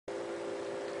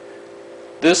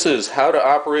This is how to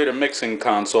operate a mixing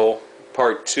console,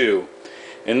 part 2.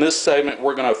 In this segment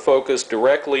we're going to focus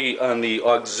directly on the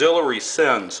auxiliary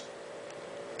sends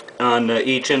on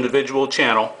each individual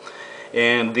channel,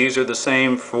 and these are the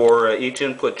same for each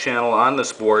input channel on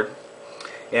this board.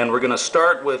 And we're going to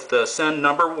start with send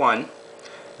number 1.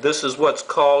 This is what's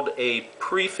called a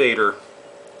pre-fader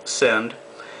send,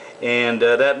 and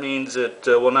that means it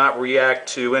will not react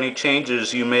to any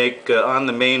changes you make on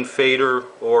the main fader,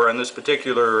 or on this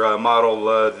particular model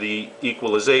the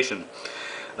equalization,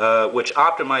 which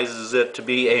optimizes it to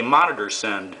be a monitor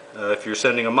send. If you're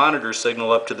sending a monitor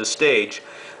signal up to the stage,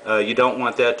 you don't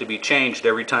want that to be changed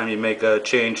every time you make a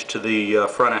change to the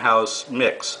front of house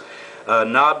mix.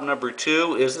 Knob number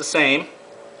 2 is the same,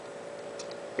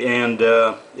 and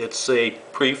it's a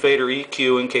pre-fader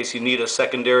EQ in case you need a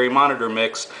secondary monitor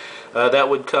mix. That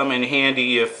would come in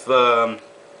handy if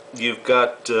you've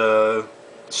got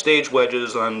stage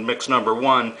wedges on mix number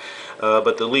 1,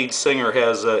 but the lead singer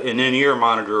has an in-ear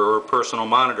monitor or a personal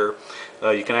monitor.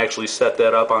 You can actually set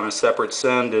that up on a separate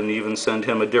send and even send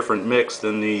him a different mix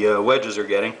than the wedges are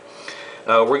getting.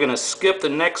 We're going to skip the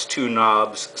next two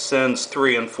knobs, sends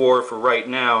 3 and 4 for right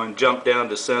now, and jump down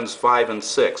to sends 5 and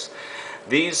 6.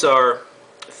 These are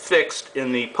fixed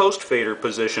in the post fader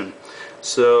position,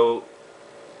 so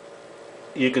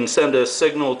you can send a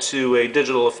signal to a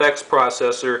digital effects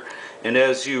processor, and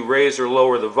as you raise or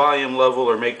lower the volume level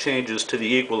or make changes to the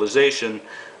equalization,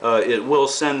 it will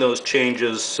send those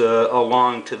changes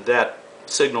along to that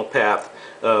signal path,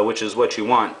 which is what you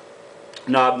want.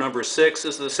 Knob number 6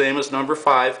 is the same as number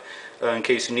 5 in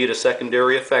case you need a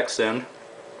secondary effects send.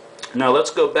 Now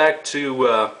let's go back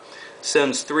to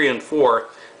sends 3 and 4.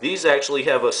 These actually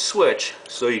have a switch,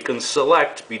 so you can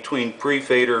select between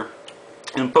pre-fader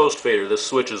and post-fader. This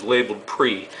switch is labeled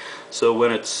pre, so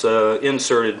when it's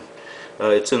inserted,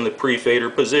 it's in the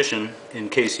pre-fader position in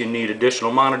case you need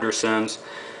additional monitor sends,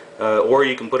 or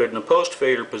you can put it in a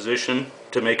post-fader position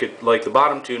to make it like the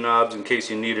bottom two knobs in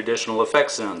case you need additional effect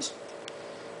sends.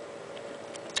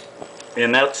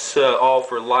 And that's all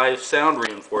for live sound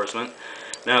reinforcement.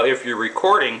 Now if you're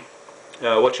recording,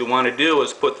 what you want to do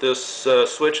is put this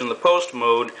switch in the post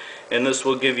mode, and this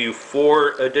will give you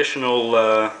 4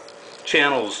 additional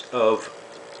channels of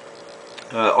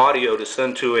audio to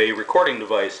send to a recording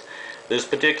device. This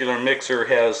particular mixer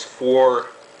has 4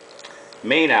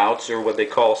 main outs, or what they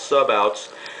call sub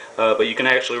outs, but you can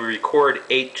actually record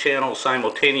 8 channels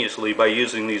simultaneously by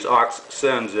using these aux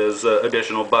sends as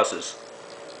additional buses.